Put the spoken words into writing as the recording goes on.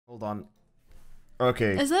Hold on.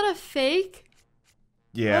 Okay. Is that a fake?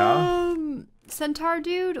 Yeah. Centaur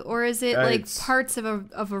dude, or is it like parts of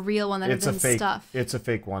a real one that have been stuffed? It's a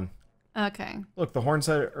fake one. Okay. Look, the horns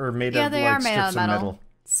are made of they like are made out strips of metal.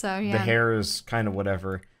 So yeah. The hair is kind of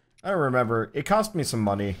whatever. I don't remember. It cost me some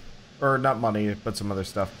money. Or not money, but some other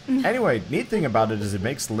stuff. Anyway, neat thing about it is it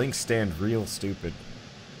makes Link stand real stupid.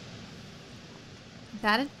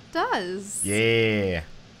 That it does. Yeah.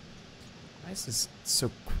 Why is this so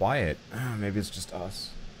quiet? Maybe it's just us.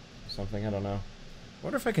 Something, I don't know. I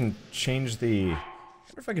wonder if I can change the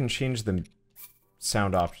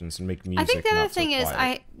sound options and make music. I think the other not so thing is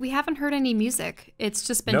quiet. we haven't heard any music. It's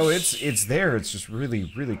just been No, it's there. It's just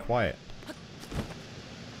really, really quiet.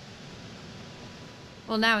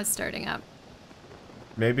 Well, now it's starting up.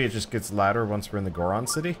 Maybe it just gets louder once we're in the Goron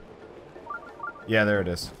city? Yeah, there it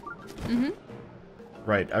is. Mm-hmm.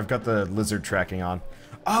 Right, I've got the lizard tracking on.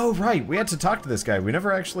 Oh, right, we had to talk to this guy. We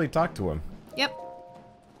never actually talked to him. Yep.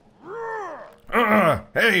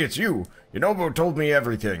 Hey, it's you. Yonobo told me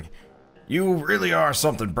everything. You really are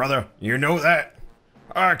something, brother. You know that?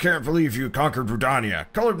 I can't believe you conquered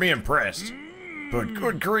Rudania. Colored me impressed. But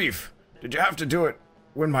good grief. Did you have to do it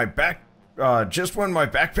when my back... just when my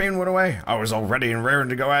back pain went away? I was all ready and raring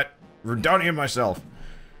to go at Rudania myself.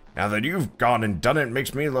 Now that you've gone and done it,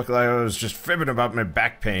 makes me look like I was just fibbing about my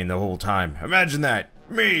back pain the whole time. Imagine that.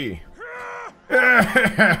 Me.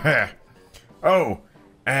 Oh,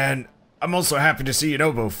 and I'm also happy to see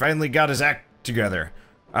Yonobo finally got his act together.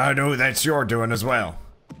 I know that's your doing as well.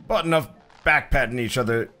 But enough back-patting each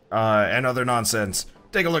other, and other nonsense.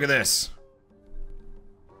 Take a look at this.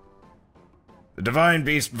 The divine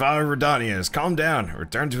beast Rudania has calmed down and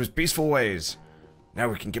returned to his peaceful ways. Now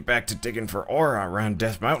we can get back to digging for ore around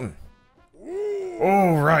Death Mountain.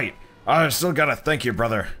 Oh, right. I've still gotta thank you,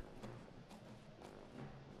 brother.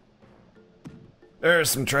 There's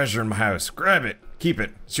some treasure in my house. Grab it. Keep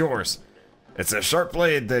it. It's yours. It's a sharp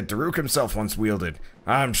blade that Daruk himself once wielded.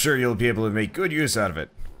 I'm sure you'll be able to make good use out of it.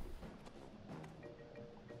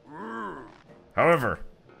 However,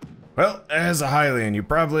 well, as a Hylian, you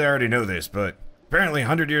probably already know this, but apparently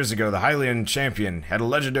 100 years ago, the Hylian champion had a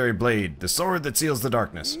legendary blade, the sword that seals the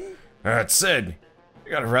darkness. That said,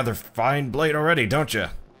 you got a rather fine blade already, don't you?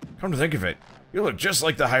 Come to think of it, you look just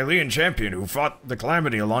like the Hylian champion who fought the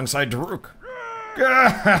Calamity alongside Daruk.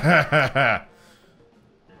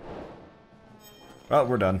 Well,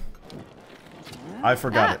 we're done. I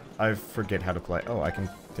forgot it. I forget how to play. Oh, I can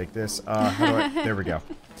take this. How do I... There we go.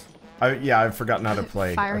 Yeah, I've forgotten how to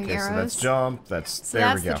play. Firing okay, arrows. so that's jump. There That's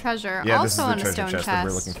we go. the treasure. Yeah, Also this on is a the treasure stone chest that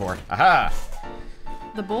we're chest. looking for. Aha!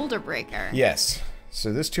 The boulder breaker. Yes.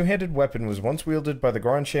 So this two-handed weapon was once wielded by the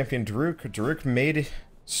Goron champion Daruk. Daruk made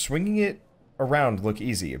swinging it around look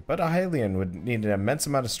easy, but a Hylian would need an immense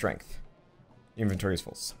amount of strength. Inventory is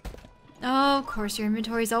full. Oh, of course, your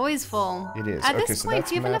inventory is always full. It is. At Okay, this so point, that's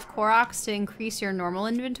do you have map. enough Koroks to increase your normal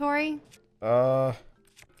inventory?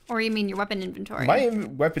 Or you mean your weapon inventory? My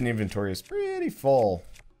weapon inventory is pretty full,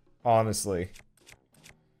 honestly.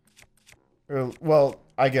 Well,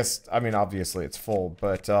 I guess, I mean, obviously it's full,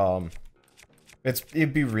 but,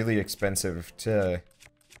 it'd be really expensive to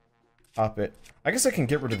up it. I guess I can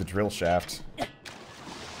get rid of the drill shaft.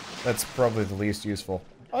 That's probably the least useful.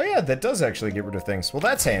 Oh yeah, that does actually get rid of things. Well,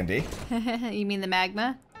 that's handy. You mean the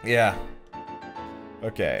magma? Yeah.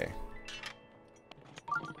 Okay.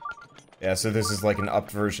 Yeah, so this is like an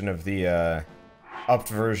upped version of the,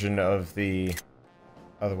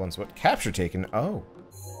 other ones. What? Capture taken? Oh.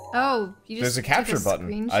 Oh, you just There's a capture took a button.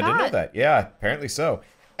 screenshot? I didn't know that. Yeah, apparently so.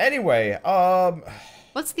 Anyway,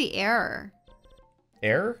 What's the error?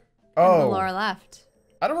 Error? In the Oh. lower left.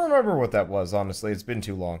 I don't remember what that was, honestly. It's been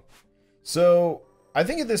too long. So, I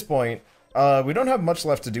think at this point, we don't have much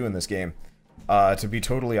left to do in this game, to be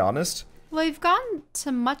totally honest. Well, you've gone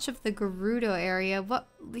to much of the Gerudo area. What?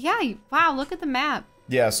 Yeah, wow, look at the map.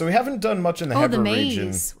 Yeah, so we haven't done much in the Oh, Heber the maze.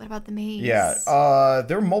 region. What about the maze? Yeah,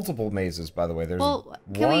 there are multiple mazes, by the way. There's Well,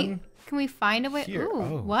 one can we find a way? here. Ooh,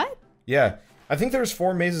 Oh. what? Yeah, I think there's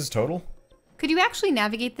 4 mazes total. Could you actually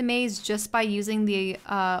navigate the maze just by using the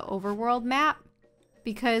overworld map?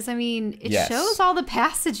 Because I mean, it Yes. shows all the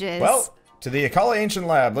passages. Well, to the Akala Ancient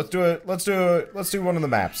Lab. Let's do it. Let's do one of the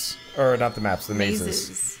maps, or not the maps, the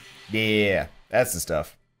mazes. Yeah, that's the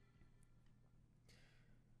stuff.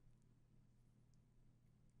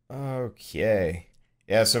 Okay.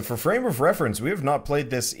 Yeah, so for frame of reference, we have not played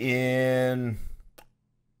this in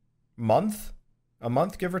a month,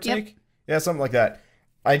 give or take. Yeah, something like that.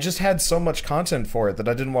 I just had so much content for it that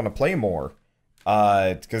I didn't want to play more,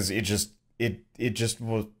 because it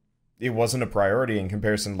wasn't a priority in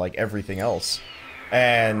comparison to like everything else.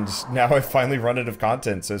 And now I've finally run out of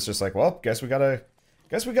content, so it's just like, well, guess we gotta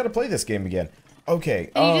play this game again. Okay.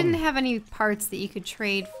 And you didn't have any parts that you could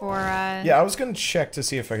trade for. Yeah, I was gonna check to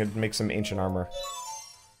see if I could make some ancient armor.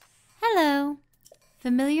 Hello,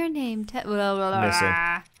 familiar name. Missing.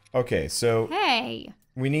 Okay, so Hey.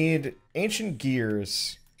 we need ancient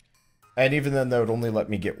gears, and even then, that would only let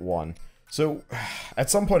me get one. So, at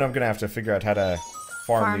some point, I'm gonna have to figure out how to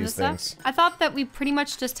farm these things. I thought that we pretty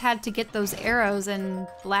much just had to get those arrows and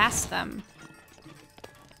blast them.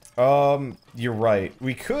 You're right.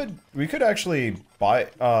 We could actually buy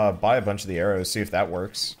a bunch of the arrows, see if that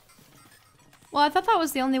works. Well, I thought that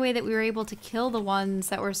was the only way that we were able to kill the ones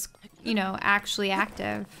that were, you know, actually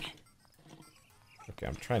active. Okay,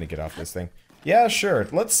 I'm trying to get off this thing. Yeah, sure.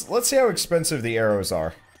 Let's see how expensive the arrows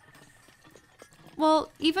are.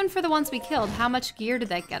 Well, even for the ones we killed, how much gear did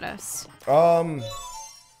that get us?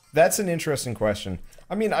 That's an interesting question.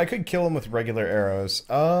 I mean, I could kill them with regular arrows.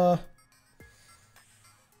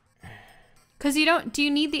 Because do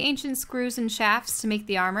you need the ancient screws and shafts to make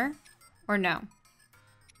the armor? Or no?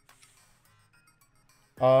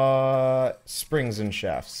 Springs and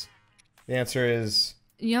shafts. The answer is...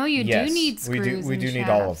 You yes, do need screws we do and need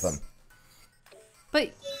shafts. all of them.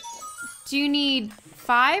 But do you need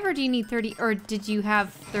 5 or do you need 30? Or did you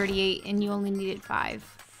have 38 and you only needed 5?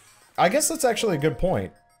 I guess that's actually a good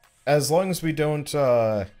point. As long as we don't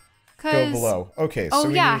go below. Okay, so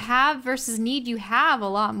we need... have versus need, you have a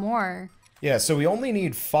lot more. Yeah, so we only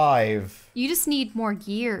need 5. You just need more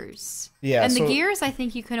gears. Yeah, and so... the gears, I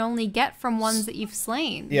think you can only get from ones that you've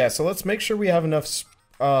slain. Yeah, so let's make sure we have enough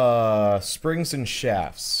springs and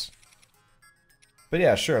shafts. But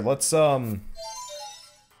yeah, sure, let's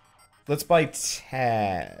buy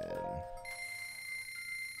 10.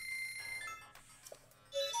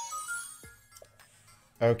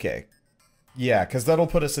 Okay. Yeah, because that'll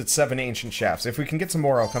put us at 7 ancient shafts. If we can get some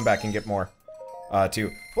more, I'll come back and get more.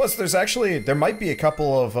 Too. Plus, there might be a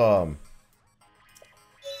couple of,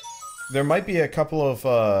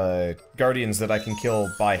 guardians that I can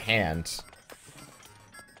kill by hand.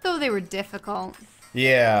 Though they were difficult.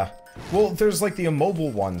 Yeah. Well, there's like the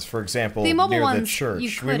immobile ones, for example, near the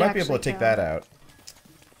church. We might be able to take that out.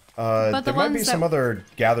 But there might be some other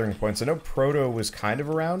gathering points. I know Proto was kind of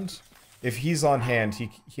around. If he's on hand,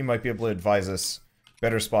 he might be able to advise us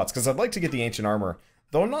better spots. Because I'd like to get the ancient armor.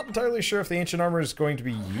 Though I'm not entirely sure if the ancient armor is going to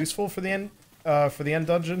be useful for the end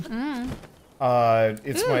dungeon.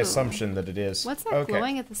 It's my assumption that it is. What's that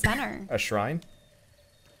glowing at the center? A shrine?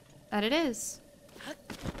 That it is.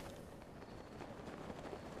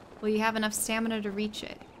 Will you have enough stamina to reach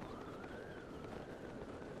it?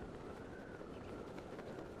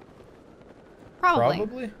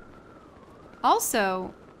 Probably.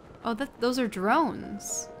 Also, those are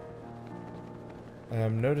drones.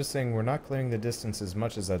 I'm noticing we're not clearing the distance as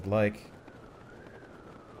much as I'd like.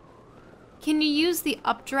 Can you use the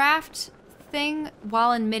updraft thing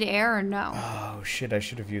while in midair or no? Oh shit, I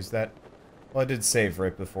should have used that. Well, I did save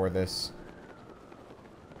right before this.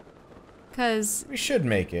 Because... we should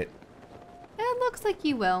make it. It looks like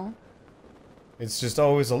you will. It's just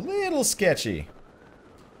always a little sketchy.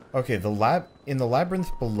 Okay, in the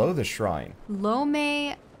labyrinth below the shrine.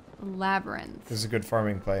 Lome Labyrinth. This is a good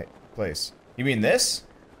farming place. You mean this?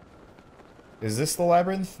 Is this the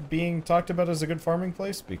labyrinth being talked about as a good farming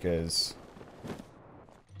place? Because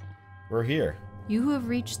we're here. You who have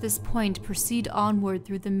reached this point, proceed onward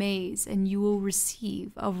through the maze, and you will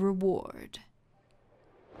receive a reward.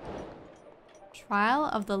 Trial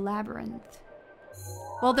of the Labyrinth.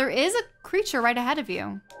 Well, there is a creature right ahead of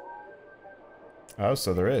you. Oh,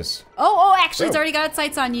 so there is. Oh, actually, it's already got its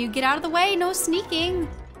sights on you. Get out of the way. No sneaking.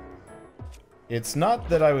 It's not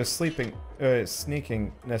that I was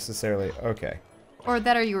sneaking necessarily. Okay. Or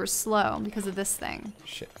that or you were slow because of this thing.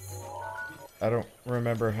 Shit. I don't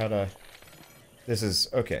remember how to... This is...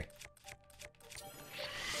 okay.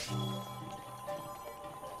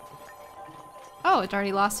 Oh, it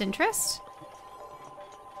already lost interest?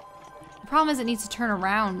 The problem is it needs to turn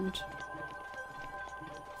around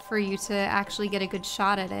for you to actually get a good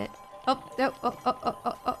shot at it. Oh.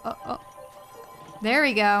 There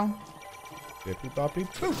we go. Bippy boppy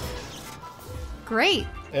boop. Great.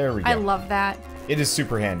 There we go. I love that. It is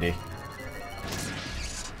super handy.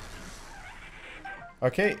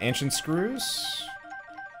 Okay, ancient screws.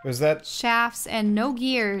 Was that... shafts and no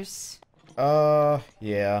gears.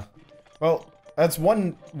 Yeah. Well, that's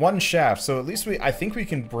one shaft, so at least I think we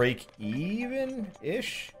can break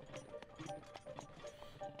even-ish?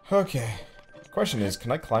 Okay. Question is,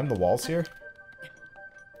 can I climb the walls here?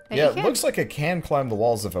 Yeah, it looks like I can climb the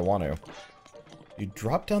walls if I want to. You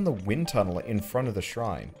drop down the wind tunnel in front of the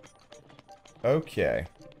shrine. Okay.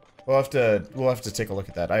 We'll have to take a look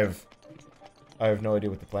at that. I have no idea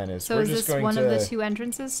what the plan is. So We're is just this going one to, of the 2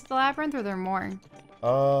 entrances to the labyrinth, or are there more?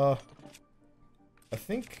 I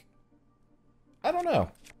think... I don't know.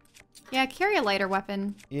 Yeah, carry a lighter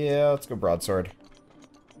weapon. Yeah, let's go broadsword.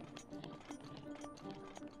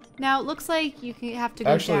 Now, it looks like you have to go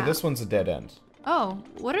Actually, down. this one's a dead end. Oh,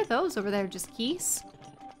 what are those over there? Just keys?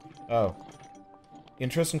 Oh.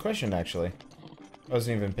 Interesting question, actually. I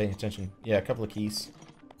wasn't even paying attention. Yeah, a couple of keys.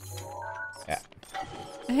 Yeah.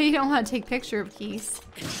 You don't want to take picture of keys.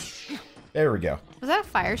 There we go. Was that a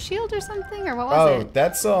fire shield or something, or what was it?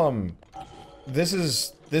 That's, this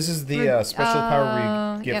is the, special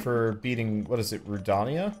power we get yep. for beating, what is it,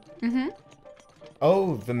 Rudania? Mm-hmm.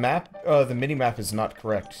 Oh, the map, the mini-map is not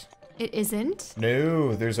correct. It isn't?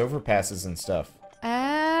 No, there's overpasses and stuff. Oh.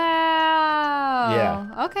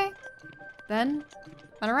 Yeah. Okay. Then,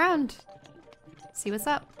 run around. See what's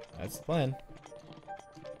up. That's the plan.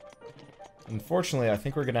 Unfortunately, I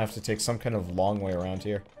think we're gonna have to take some kind of long way around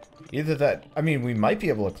here. Either that, I mean, we might be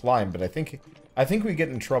able to climb, but I think we get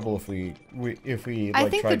in trouble if we like, I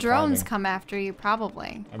think the tried drones climbing. come after you,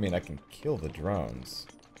 probably. I mean, I can kill the drones.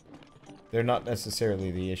 They're not necessarily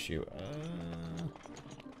the issue.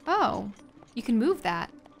 Oh, you can move that.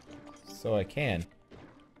 So I can.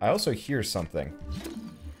 I also hear something.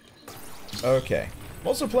 Okay. I'm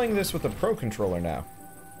also playing this with a Pro controller now.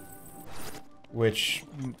 Which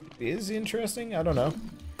is interesting, I don't know.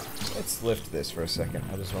 Let's lift this for a second.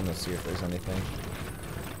 I just want to see if there's anything.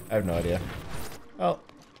 I have no idea. Well,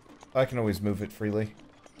 I can always move it freely.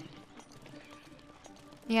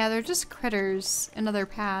 Yeah, they're just critters in other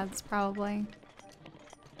paths, probably.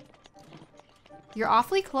 You're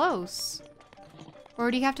awfully close. Or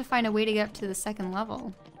do you have to find a way to get up to the 2nd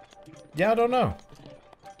level? Yeah, I don't know.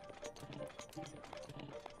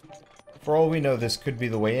 For all we know, this could be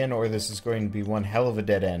the way in, or this is going to be one hell of a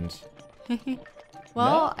dead end.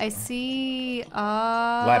 Well, No? I see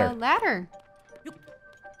a Ladder. ladder.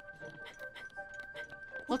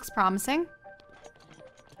 Looks promising.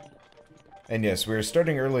 And yes, we're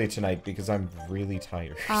starting early tonight because I'm really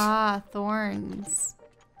tired. Ah, thorns.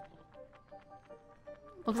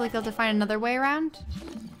 Looks like they'll have to find another way around.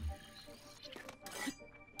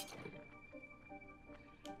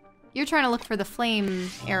 You're trying to look for the flame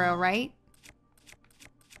arrow, right?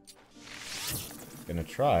 Gonna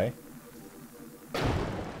try.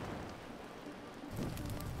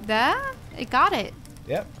 That? It got it.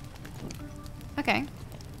 Yep. Okay.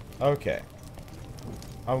 Okay.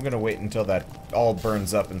 I'm gonna wait until that all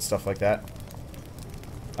burns up and stuff like that.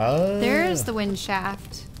 There's the wind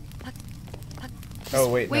shaft. Oh,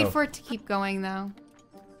 wait, Wait no. for it to keep going, though.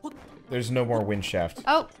 There's no more wind shaft.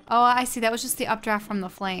 Oh, I see. That was just the updraft from the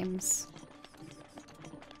flames.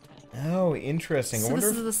 Oh, interesting. I So wonder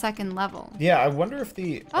this if... is the 2nd level. Yeah, I wonder if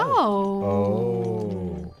the... Oh.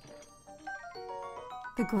 Oh.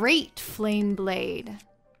 The Great Flame Blade.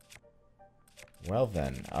 Well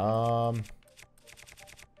then,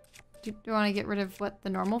 Do you want to get rid of, what, the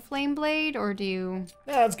normal Flame Blade, or do you...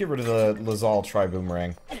 yeah, let's get rid of the Lazal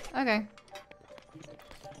Tri-Boomerang. Okay.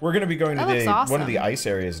 We're gonna be going to That looks awesome. one of the ice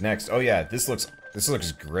areas next. Oh yeah, this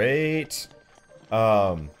looks great. We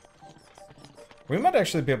might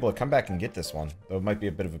actually be able to come back and get this one, though it might be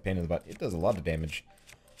a bit of a pain in the butt. It does a lot of damage.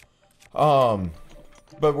 But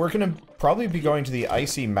we're gonna probably be going to the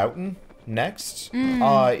icy mountain next,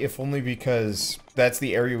 if only because that's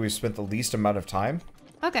the area we've spent the least amount of time.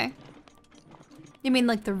 Okay. You mean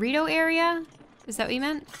like the Rito area? Is that what you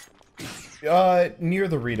meant? Near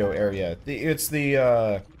the Rito area. It's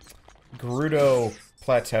the Gerudo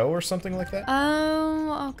Plateau or something like that.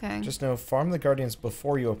 Oh, okay. Just know, farm the guardians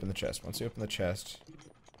before you open the chest. Once you open the chest,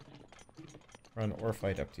 run or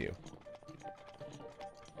fight, up to you.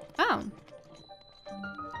 Oh.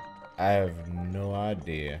 I have no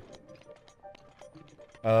idea.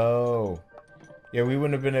 Oh. Yeah, we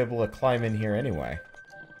wouldn't have been able to climb in here anyway.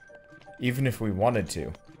 Even if we wanted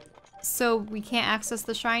to. So we can't access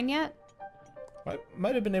the shrine yet?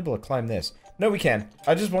 Might have been able to climb this. No, we can.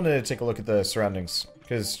 I just wanted to take a look at the surroundings,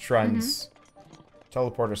 because shrines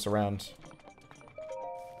teleport us around.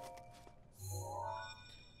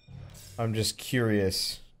 I'm just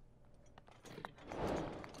curious.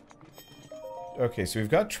 Okay, so we've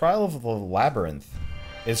got Trial of the Labyrinth.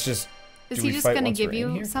 It's just... Is do he we just fight going to once give we're in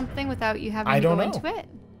you here? something without you having I to go don't know. into it?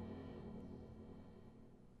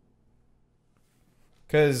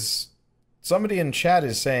 Because somebody in chat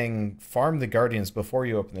is saying, farm the guardians before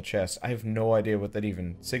you open the chest. I have no idea what that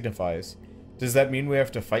even signifies. Does that mean we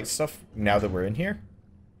have to fight stuff now that we're in here?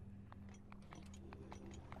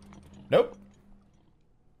 Nope.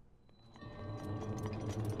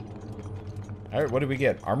 Alright, what did we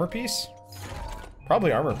get? Armor piece?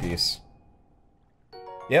 Probably armor piece.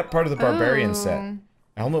 Yep, part of the barbarian set. A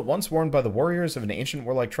helmet once worn by the warriors of an ancient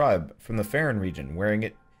warlike tribe from the Farron region. Wearing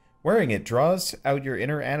it draws out your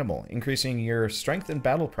inner animal, increasing your strength and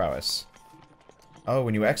battle prowess. Oh,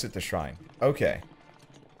 when you exit the shrine. Okay.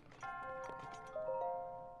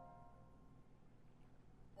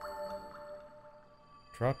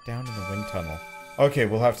 Drop down in the wind tunnel. Okay,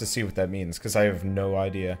 we'll have to see what that means, because I have no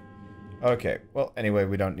idea. Okay, well, anyway,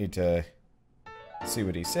 we don't need to see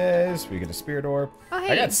what he says. We get a spirit orb. Oh,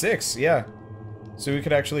 hey. I got 6, yeah. So we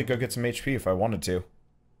could actually go get some HP if I wanted to.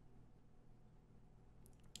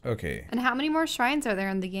 Okay. And how many more shrines are there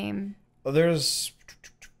in the game? Well, there's...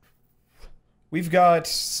 We've got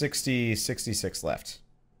 66 left.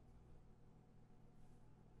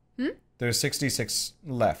 There's 66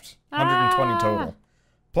 left. 120 total.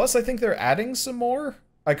 Plus, I think they're adding some more?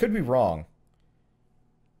 I could be wrong.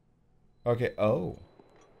 Okay, oh.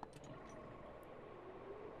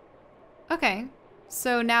 Okay.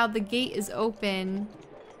 So now the gate is open,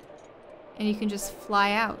 and you can just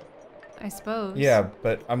fly out, I suppose. Yeah,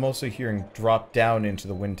 but I'm also hearing drop down into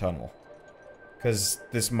the wind tunnel. Because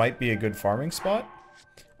this might be a good farming spot.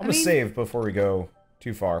 I'm gonna save before we go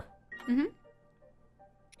too far. Mm-hmm.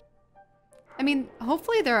 I mean,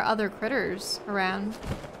 hopefully there are other critters around.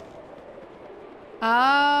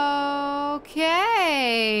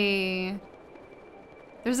 Okay.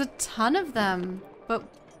 There's a ton of them, but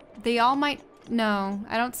they all might... No,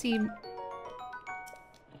 I don't see...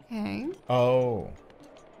 Okay. Oh.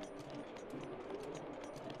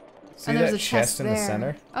 See there's that a chest in the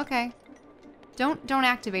center? Okay. Don't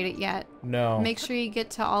activate it yet. No. Make sure you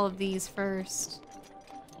get to all of these first.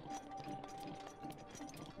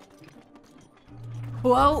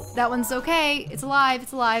 Whoa, that one's okay. It's alive,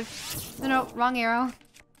 it's alive. No, no, wrong arrow.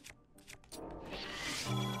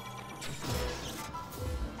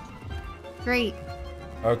 Great.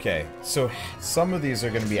 Okay, so some of these are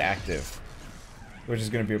going to be active, which is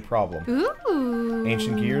going to be a problem. Ooh.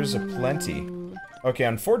 Ancient gears aplenty. Okay,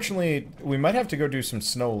 unfortunately, we might have to go do some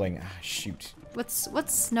snowling. Ah, shoot. What's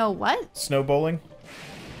snow what? Snow bowling?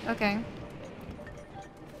 Okay.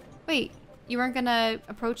 Wait, you weren't gonna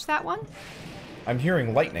approach that one? I'm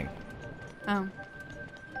hearing lightning. Oh.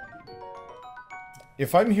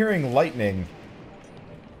 If I'm hearing lightning...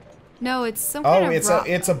 No, it's some kind of rock.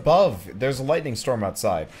 it's above. There's a lightning storm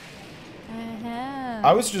outside. Uh-huh.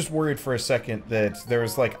 I was just worried for a second that there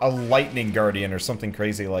was like a lightning guardian or something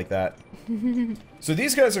crazy like that. So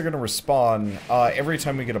these guys are going to respawn every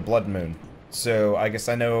time we get a blood moon. So I guess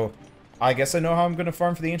I know how I'm going to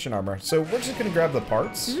farm for the ancient armor. So we're just going to grab the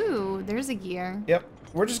parts. Ooh, there's a gear. Yep.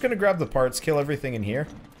 We're just going to grab the parts, kill everything in here.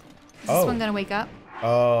 Is this one gonna wake up?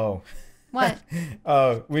 Oh. What?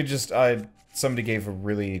 Somebody gave a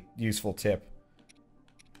really useful tip.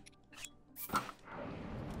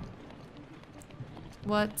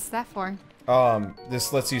 What's that for?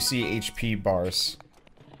 This lets you see HP bars.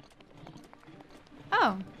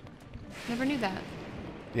 Oh. Never knew that.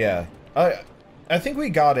 Yeah. I think we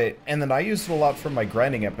got it, and then I used it a lot for my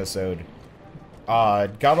grinding episode.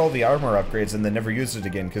 Got all the armor upgrades and then never used it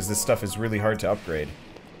again because this stuff is really hard to upgrade.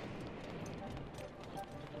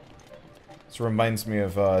 This reminds me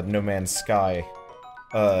of No Man's Sky.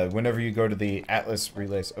 Whenever you go to the Atlas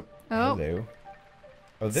relays... Oh, hello.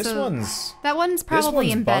 Oh, this one's... That one's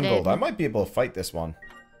probably embedded. Bungled. I might be able to fight this one.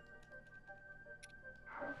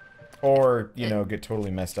 Or, you know, get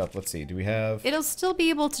totally messed up. Let's see, do we have... It'll still be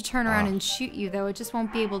able to turn around and shoot you, though. It just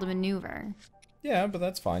won't be able to maneuver. Yeah, but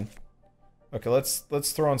that's fine. Okay,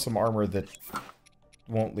 let's throw on some armor that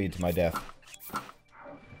won't lead to my death.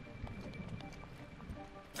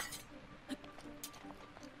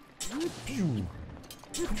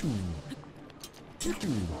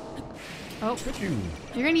 Oh,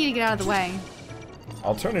 you're gonna need to get out of the way.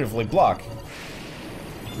 Alternatively, block.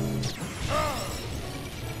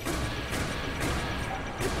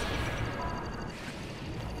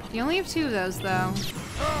 You only have 2 of those, though.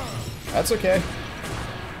 That's okay.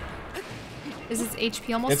 Is its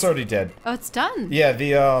HP almost... It's already dead. Oh, it's done. Yeah,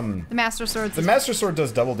 The Master Sword. The Master Sword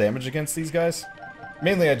does double damage against these guys.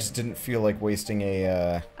 Mainly, I just didn't feel like wasting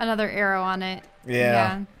a, Another arrow on it.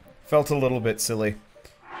 Yeah. Felt a little bit silly.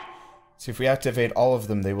 So if we activate all of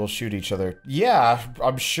them, they will shoot each other. Yeah,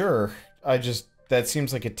 I'm sure. That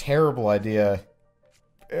seems like a terrible idea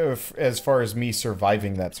as far as me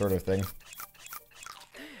surviving that sort of thing.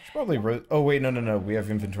 Probably oh wait, no, we have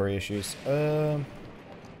inventory issues.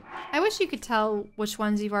 I wish you could tell which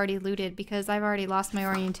ones you've already looted because I've already lost my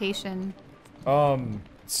orientation.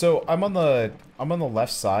 So I'm on the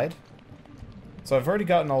left side. So I've already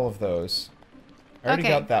gotten all of those. I already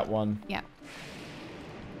got that one. Yeah.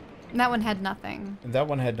 And that one had nothing. And that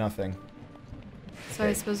one had nothing. So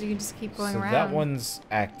I suppose you can just keep going around. So that one's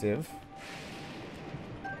active.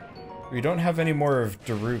 We don't have any more of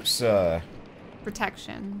Daruk's,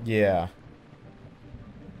 protection. Yeah.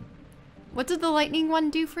 What did the lightning one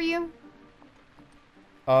do for you?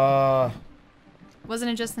 Wasn't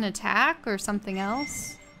it just an attack or something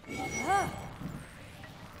else?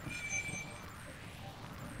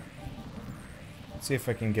 Let's see if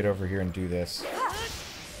I can get over here and do this.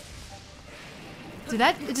 Did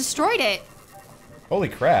that? It destroyed it. Holy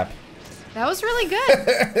crap. That was really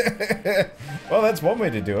good. Well, that's one way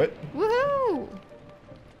to do it. Woohoo!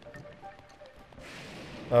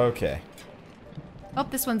 Okay. Oh,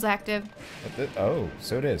 this one's active. Oh,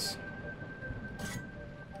 so it is.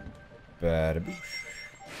 Bada-boosh.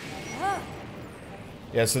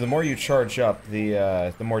 Yeah, so the more you charge up,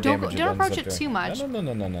 the more damage it ends up doing. Don't approach it too much.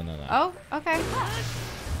 No. Oh, okay.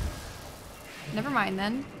 Never mind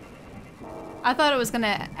then. I thought it was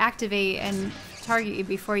gonna activate and target you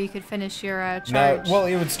before you could finish your charge. No, well,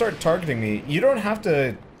 it would start targeting me. You don't have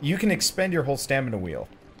to. You can expend your whole stamina wheel,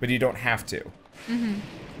 but you don't have to. Mm-hmm.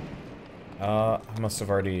 I must have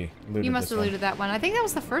already looted. You must this have looted that one. I think that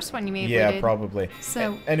was the first one you may have Yeah, looted. probably.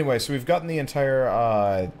 So anyway, so we've gotten the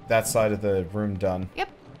entire that side of the room done. Yep.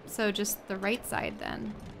 So just the right side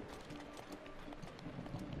then.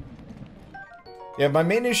 Yeah, my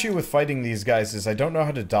main issue with fighting these guys is I don't know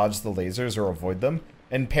how to dodge the lasers or avoid them,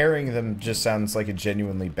 and parrying them just sounds like a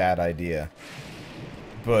genuinely bad idea.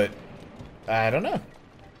 But I don't know.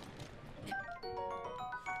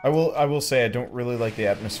 I will say I don't really like the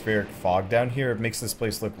atmospheric fog down here. It makes this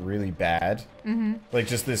place look really bad. Mm-hmm. Like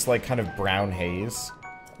just this like kind of brown haze.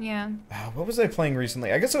 Yeah. What was I playing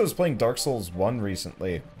recently? I guess I was playing Dark Souls 1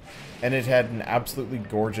 recently, and it had an absolutely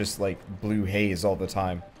gorgeous like blue haze all the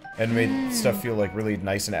time. And made stuff feel like really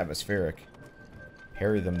nice and atmospheric.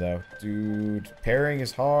 Parry them though. Dude, parrying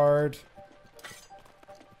is hard.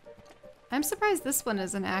 I'm surprised this one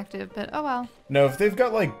isn't active, but oh well. No, if they've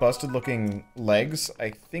got like busted looking legs, I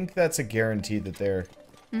think that's a guarantee that they're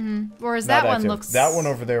Whereas that one active. looks... That one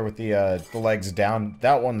over there with the legs down,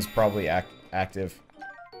 that one's probably active.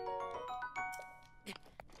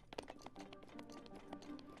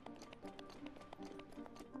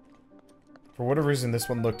 For whatever reason, this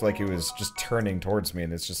one looked like it was just turning towards me,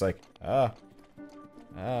 and it's just like,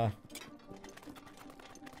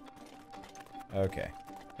 Okay.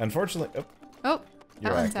 Unfortunately, Oh,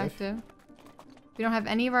 that one's active. We don't have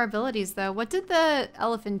any of our abilities, though. What did the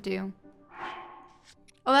elephant do?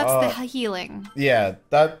 Oh, that's the healing. Yeah,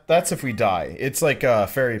 that's if we die. It's like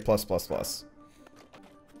fairy plus plus plus.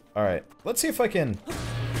 Alright, let's see if I can...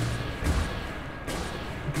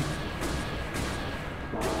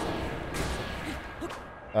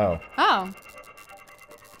 Oh. Oh.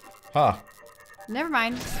 Huh. Never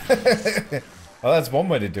mind. Well, that's one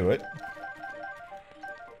way to do it.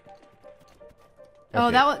 Oh,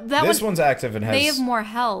 Okay. This one's active and has... They have more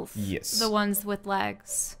health. Yes. The ones with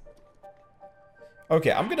legs.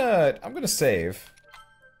 Okay, I'm gonna save.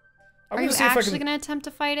 Are you actually gonna attempt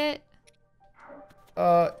to fight it?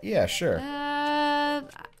 Yeah, sure.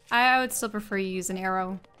 I would still prefer you use an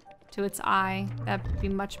arrow to its eye. That'd be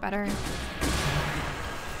much better.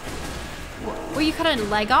 Will you cut a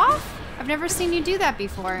leg off? I've never seen you do that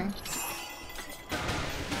before.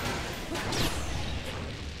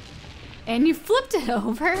 And you flipped it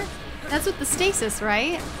over. That's with the stasis,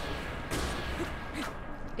 right?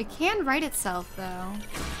 It can right itself, though.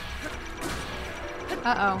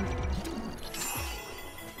 Uh-oh.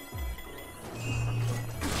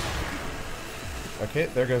 Okay,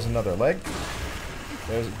 there goes another leg.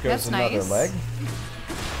 There goes another nice. leg.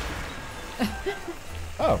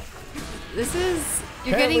 Oh. This is...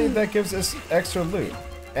 You're Apparently getting... that gives us extra loot.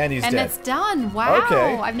 And he's dead. And it's done. Wow.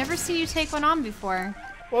 Okay. I've never seen you take one on before.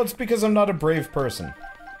 Well, it's because I'm not a brave person.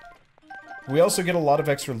 We also get a lot of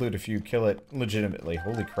extra loot if you kill it legitimately.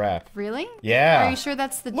 Holy crap. Really? Yeah. Are you sure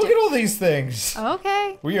that's the... Look at all these things.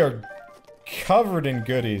 Okay. We are covered in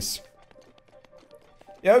goodies.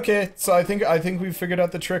 Yeah, okay. So I think we've figured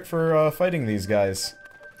out the trick for fighting these guys.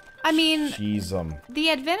 I mean, Jeez, the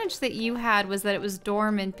advantage that you had was that it was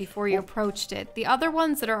dormant before you approached it. The other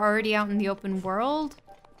ones that are already out in the open world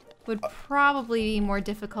would probably be more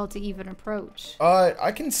difficult to even approach.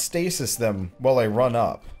 I can stasis them while I run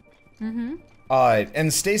up. Mm-hmm.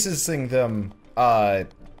 And stasising them, Oh,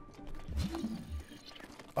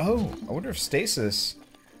 I wonder if stasis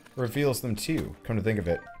reveals them too, come to think of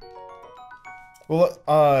it. Well,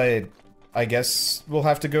 I guess we'll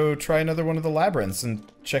have to go try another one of the labyrinths and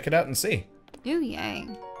check it out and see. Ooh, yay.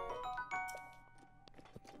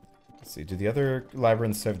 Let's see, do the other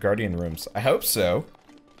labyrinths have guardian rooms? I hope so.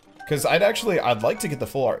 Because I'd like to get the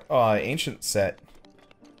full ancient set.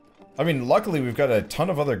 I mean, luckily we've got a ton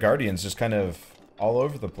of other guardians just kind of all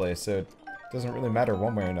over the place, so it doesn't really matter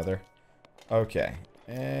one way or another. Okay,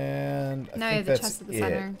 and I Now think you have the that's chest at the it.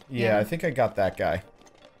 center. Yeah, I think I got that guy.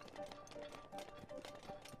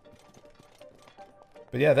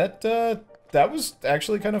 But yeah, that was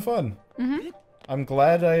actually kind of fun. Mm-hmm. I'm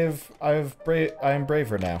glad I am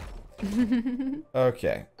braver now.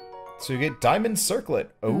 Okay. So you get Diamond Circlet.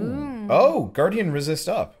 Oh. Ooh. Oh, Guardian Resist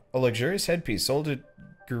Up. A luxurious headpiece sold at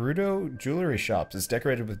Gerudo Jewelry Shops is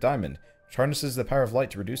decorated with diamond, which harnesses the power of light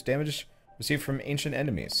to reduce damage received from ancient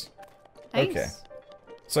enemies. Nice. Okay.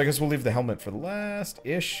 So I guess we'll leave the helmet for the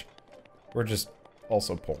last-ish. We're just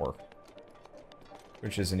also poor,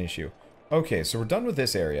 which is an issue. Okay, so we're done with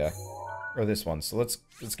this area. Or this one. So let's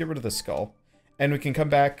get rid of the skull. And we can come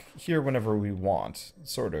back here whenever we want.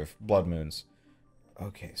 Sort of. Blood moons.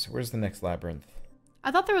 Okay, so where's the next labyrinth? I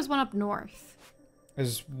thought there was one up north.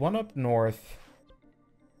 There's one up north.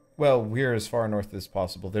 Well, we're as far north as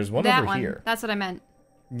possible. There's one That over one. here. That's what I meant.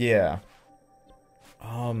 Yeah.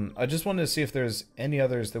 I just wanted to see if there's any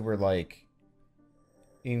others that were, like,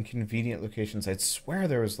 inconvenient locations. I'd swear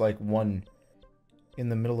there was, like, one in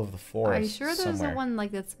the middle of the forest Are you sure there's somewhere. a one, like,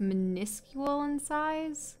 that's minuscule in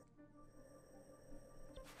size?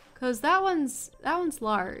 Because that one's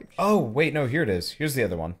large. Oh, wait, no, here it is. Here's the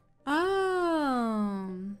other one.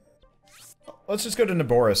 Oh. Let's just go to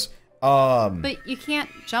Naboris. But you can't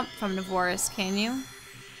jump from Naboris, can you?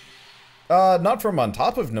 Not from on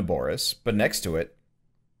top of Naboris, but next to it.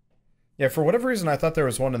 Yeah, for whatever reason, I thought there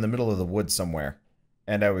was one in the middle of the woods somewhere.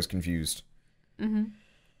 And I was confused. Mm-hmm.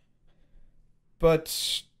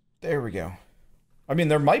 But, there we go. I mean,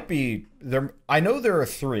 there might be... I know there are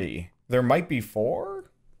 3. There might be 4?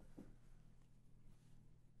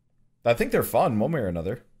 I think they're fun, one way or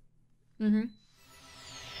another. Mm-hmm.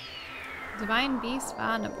 Divine Beast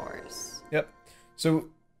Wanderbots. Yep. So,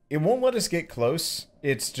 it won't let us get close.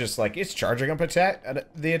 It's just like, it's charging up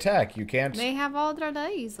the attack. You can't... They have all their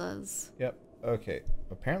lasers. Yep. Okay.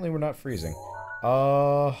 Apparently we're not freezing.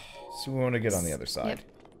 So we want to get on the other side. Yep.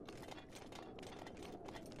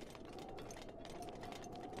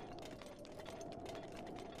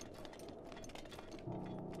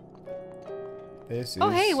 This is... Oh,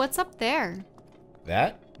 hey, what's up there?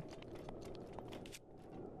 That?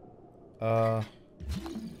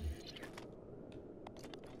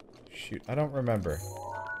 Shoot, I don't remember.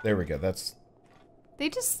 There we go, that's... They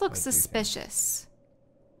just look What do you think? suspicious.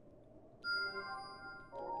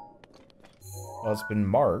 Well, it's been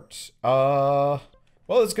marked. Well,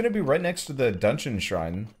 it's gonna be right next to the dungeon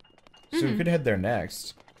shrine. So we could head there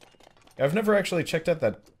next. I've never actually checked out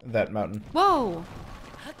that mountain. Whoa!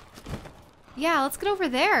 Yeah, let's get over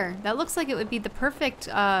there. That looks like it would be the perfect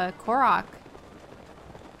Korok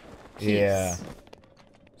piece. Yeah.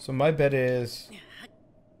 So my bet is...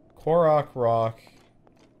 Korok Rock.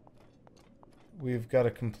 We've got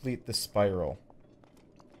to complete the spiral.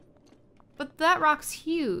 But that rock's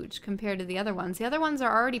huge compared to the other ones. The other ones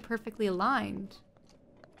are already perfectly aligned.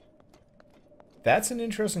 That's an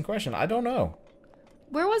interesting question. I don't know.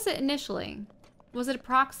 Where was it initially? Was it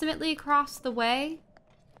approximately across the way?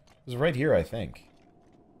 It was right here, I think.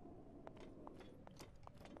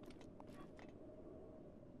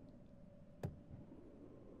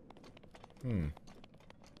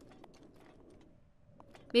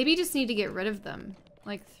 Maybe you just need to get rid of them.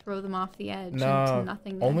 Like, throw them off the edge No, into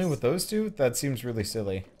nothingness. only with those two? That seems really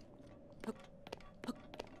silly.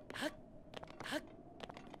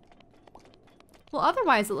 Well,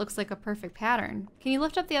 otherwise it looks like a perfect pattern. Can you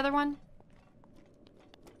lift up the other one?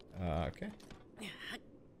 Okay.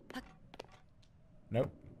 Nope.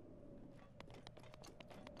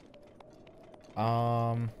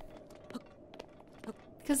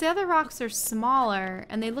 Because the other rocks are smaller,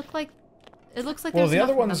 and they look like... It looks like Well, there's the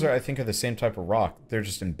other enough of ones them. are, I think, are the same type of rock. They're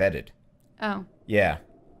just embedded. Oh. Yeah.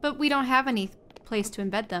 But we don't have any place to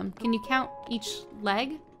embed them. Can you count each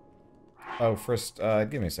leg? Oh, first,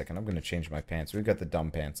 give me a second. I'm gonna change my pants. We've got the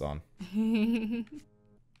dumb pants on.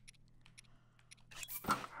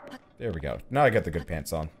 There we go. Now I got the good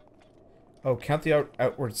pants on. Oh, count the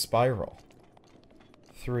outward spiral.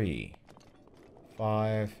 3,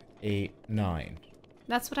 5, 8, 9.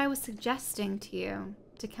 That's what I was suggesting to you.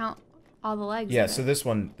 To count all the legs. Yeah, of so it. this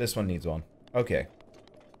one needs one. Okay.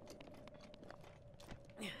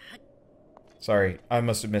 Sorry, I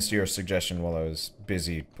must have missed your suggestion while I was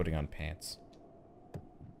busy putting on pants.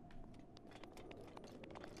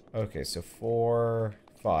 Okay, so 4,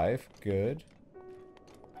 5, good.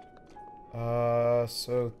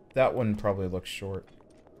 So that one probably looks short.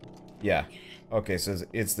 Yeah. Okay, so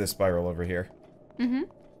it's this spiral over here. Mm-hmm.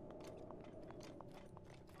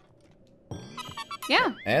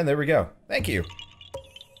 Yeah. And there we go. Thank you.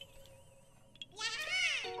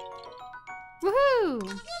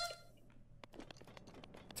 Woohoo!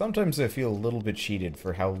 Sometimes I feel a little bit cheated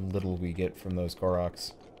for how little we get from those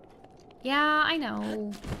Koroks. Yeah, I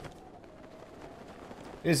know.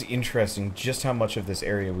 It is interesting just how much of this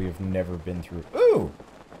area we have never been through. Ooh!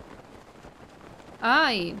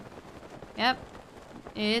 Aye. Yep.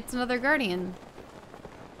 It's another guardian.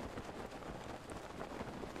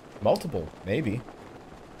 Multiple, maybe.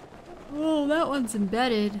 Oh, that one's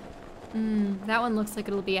embedded. That one looks like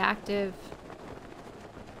it'll be active.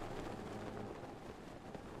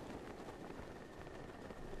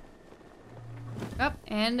 Oh,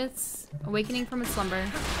 and it's awakening from its slumber.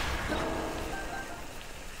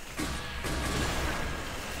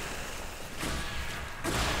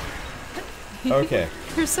 Okay.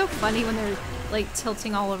 They're so funny when they're like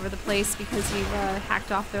tilting all over the place because you've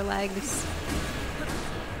hacked off their legs.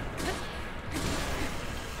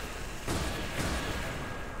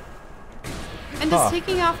 And does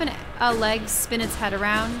taking off a leg spin its head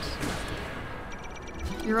around?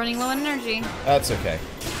 You're running low on energy. That's okay.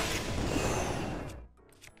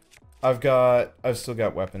 I've still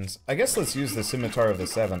got weapons. I guess let's use the Scimitar of the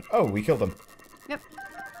Seven. Oh, we killed them. Yep.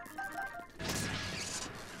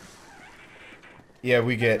 Yeah,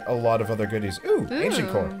 we get a lot of other goodies. Ooh, Ancient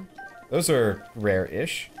Core. Those are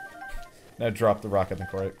rare-ish. Now drop the rock on the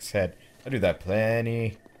Korok's head. I do that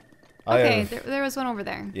plenty. Okay, there was one over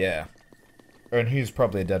there. Yeah. And he's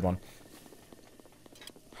probably a dead one.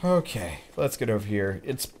 Okay, let's get over here.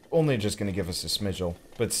 It's only just gonna give us a smidgel,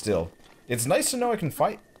 but still. It's nice to know I can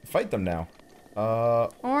fight them now.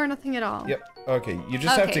 Or nothing at all. Yep. Okay, you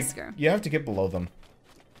just have to screw. you have to get below them.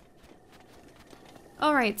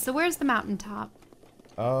 Alright, so where's the mountaintop?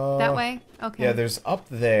 That That way? Okay. Yeah, there's up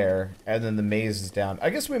there, and then the maze is down. I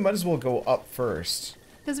guess we might as well go up first.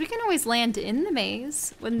 Because we can always land in the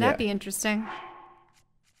maze. Wouldn't that Yeah. be interesting?